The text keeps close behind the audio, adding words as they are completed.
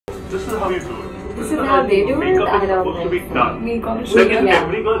This is how you do it. This is how they do it? Makeup I is don't supposed to be think done. so. Second, Yeah.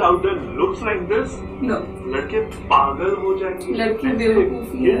 every girl out there looks like this. No. लड़के पागल हो जाएंगे. लड़की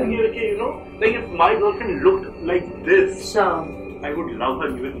बेवकूफी है. You know, like if my girlfriend looked like this, Sure. I would love her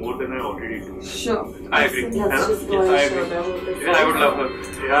even more than I already do. Sure. I agree. Let's just go Yes, I and show agree. them. Yeah, I would love her.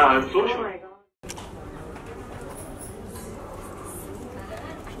 Yeah, I'm so Oh sure. my God.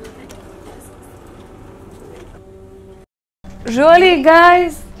 Really,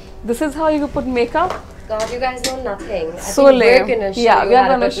 guys, this is how you put makeup. God, you guys know nothing. I So think lame. we're gonna show Yeah, you we are how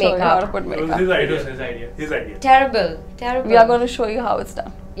to going to put show you how to makeup. put It was makeup. his idea. His idea. Terrible. Terrible. We are going to show you how it's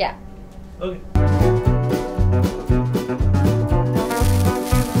done. Yeah. Okay.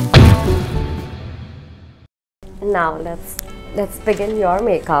 Now let's begin your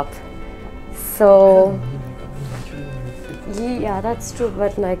makeup. So yeah, that's true,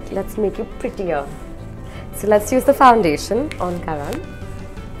 but like let's make you prettier. So let's use the foundation on Karan.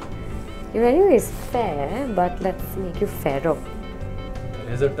 Your anyway is fair, but let's make you fairer.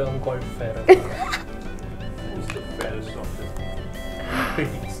 There is a term called fairer. Who's the fairest of them?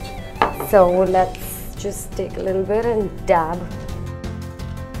 Prettiest. So let's just take a little bit and dab.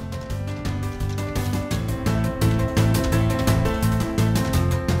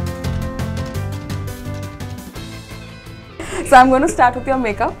 So I'm going to start with your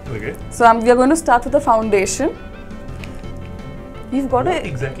makeup. Okay. So we are going to start with the foundation. You've got What it.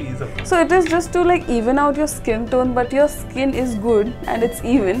 exactly is a fair? So it is just to like even out your skin tone, but your skin is good and it's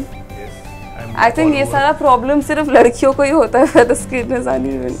even. Yes. I'm I think ये सारा problem सिर्फ लड़कियों को ही होता है where the skin is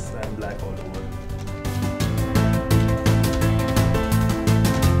uneven. I'm black all over.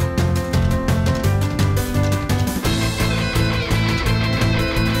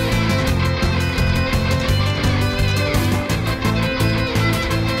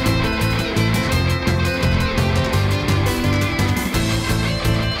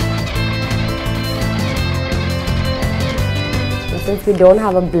 Since we don't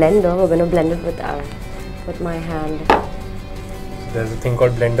have a blender, we're gonna blend it with my hand. There's a thing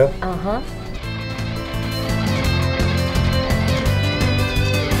called blender. Uh-huh.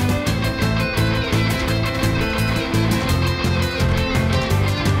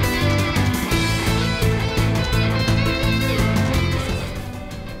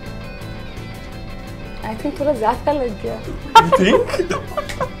 I think थोड़ा ज़्यादा लग गया. You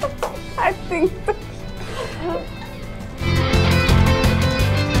think? I think.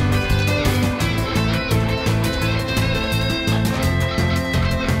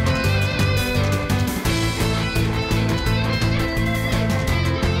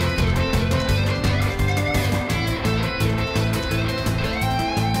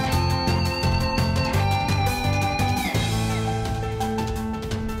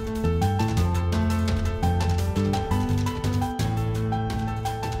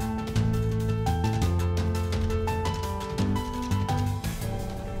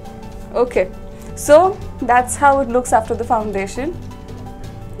 Okay, so that's how it looks after the foundation.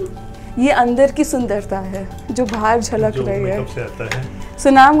 ये अंदर की सुंदरता है जो बाहर झलक जो रही है. makeup से आता है. So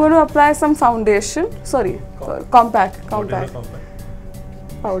now I'm going to apply some foundation. Sorry, compact What is a compact?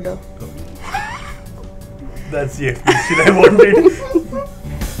 powder. That's the explanation I wanted.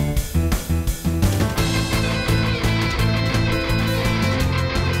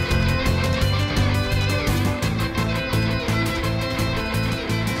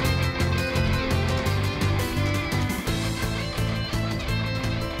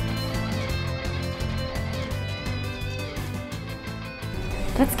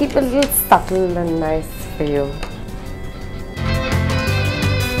 Let's keep it a little subtle and nice for you.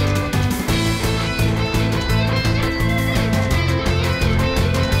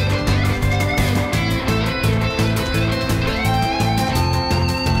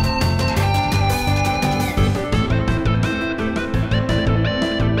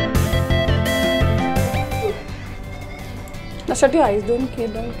 Now shut your eyes, don't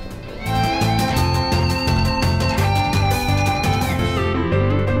keep them.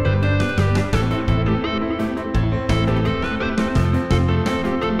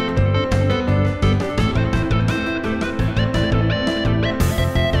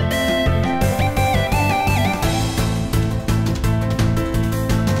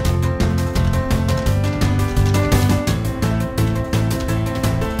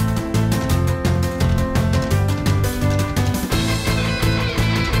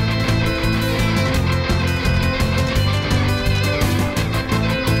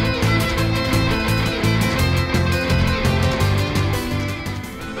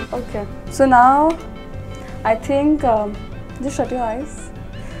 Okay, so now I think just shut your eyes.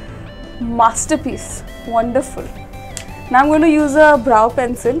 Masterpiece, wonderful. Now I'm going to use a brow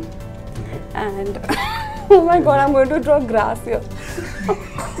pencil And oh my god, I'm going to draw grass here.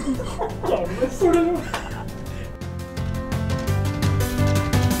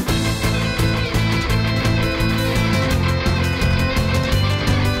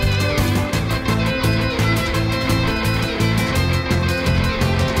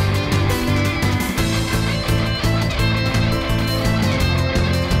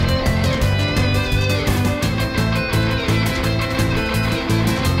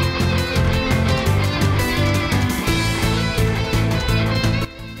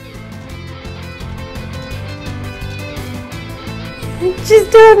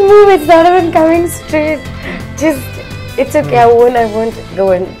 Just don't move. It's not even coming straight. Just, it's okay. I won't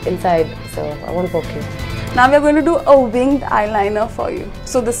go inside. So I won't poke you. Now we are going to do a winged eyeliner for you.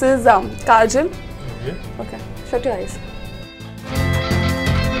 So this is kajal. Okay. Shut your eyes.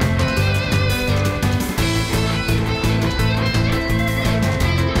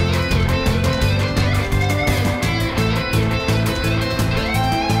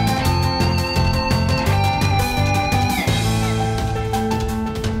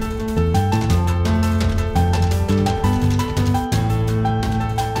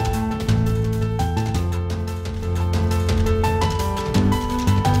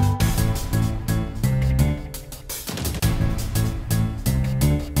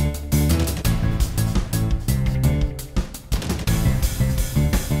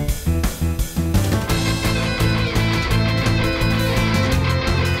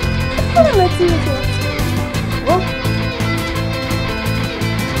 Let's see what works. Go.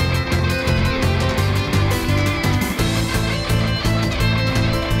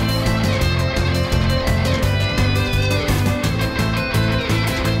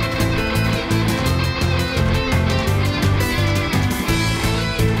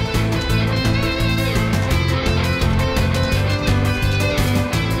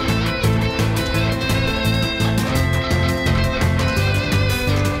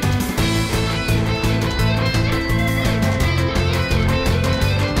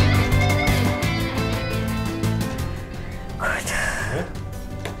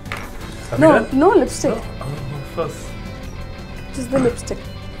 No lipstick. First. Just the lipstick.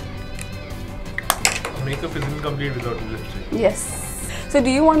 Makeup is incomplete without lipstick. Yes. So do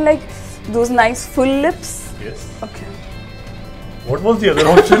you want like those nice full lips? Yes. Okay. What was the other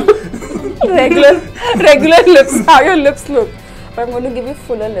option? regular lips. How your lips look. But I'm going to give you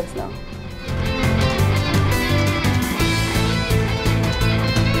fuller lips now.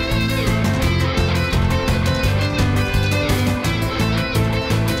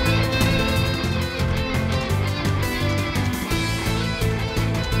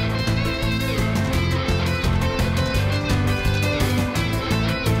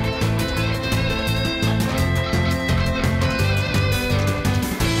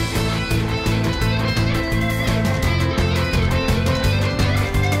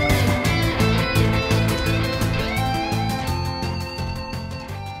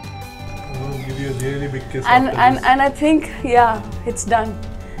 Really big kiss And I think, yeah, it's done.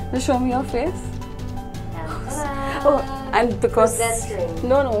 Just show me your face. Oh, and because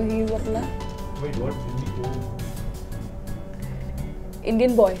no, he's a Wait, what?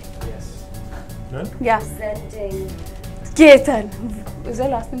 Indian boy. Yes. Huh? Yeah. Presenting. Ketan. Is your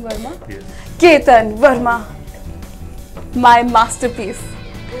last name Verma? Yes. Ketan Verma. My masterpiece.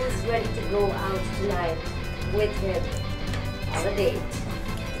 Who's ready to go out tonight with him on a date?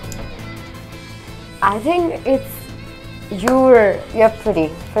 I think it's you're pretty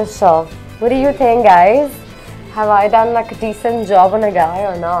for sure. What do you think, guys? Have I done like a decent job on a guy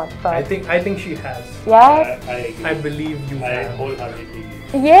or not? But I think she has. yeah. I agree. I believe you I have. wholeheartedly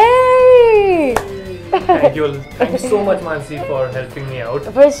agree. Yay! Thank you so much, Mansi, for helping me out.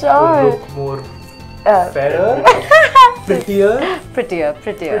 For To sure. look more fairer, prettier. Prettier.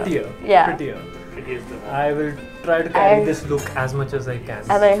 Yeah. Prettier. It is the I will try to carry this look as much as I can.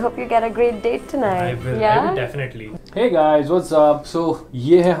 And I hope you get a great date tonight. I will Yeah. definitely. Hey guys, what's up? So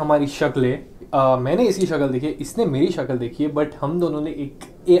ये है हमारी शक्लें. मैंने इसकी शक्ल देखी है, इसने मेरी शक्ल देखी है, बट हम दोनों ने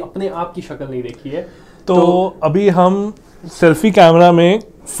अपने आप की शक्ल नहीं देखी है. तो अभी हम सेल्फी कैमरा में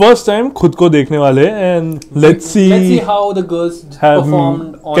फर्स्ट टाइम खुद को देखने वाले हैं and let's see how the girls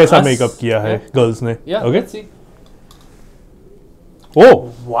performed on कैसा मेकअप किया है गर्ल्स ने. Okay let's see. Oh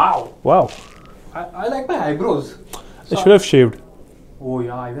wow wow, I like my eyebrows. I should have shaved. Oh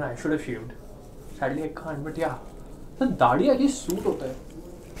yeah, even I should have shaved. Sadly I can't, but yeah. तो दाढ़ी at least suit होता है.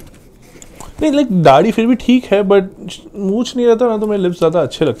 नहीं, like दाढ़ी फिर भी ठीक है, बट मूंछ नहीं रहता ना तो मेरे लिप्स ज्यादा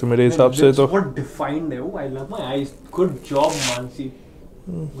अच्छे लगते मेरे हिसाब से. तो what defined है. Oh, I love my eyes. Good job, Mansi.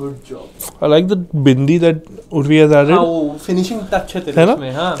 Good job. I like the bindi that Urvi has added. हाँ वो finishing touch है है तेरे ना?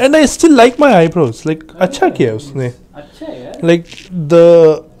 उसमें हाँ. And I still like my eyebrows. Like अच्छा किया है उसने. अच्छा है यार. Like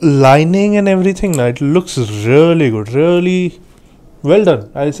the lining and everything, na, it looks really good. Really well done.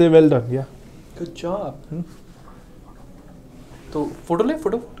 I'll say well done. Yeah. Good job. तो फोटो ले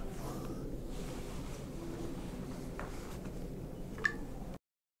photo.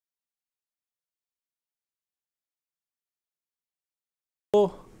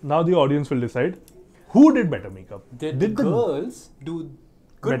 So now the audience will decide who did better makeup. Did the girls do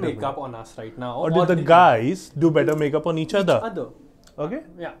good better makeup on us right now, Or did the guys do better makeup on each other? other? Okay.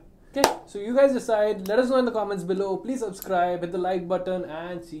 Yeah. Okay. So you guys decide. Let us know in the comments below. Please subscribe, hit the like button,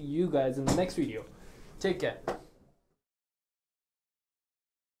 and see you guys in the next video. Take care.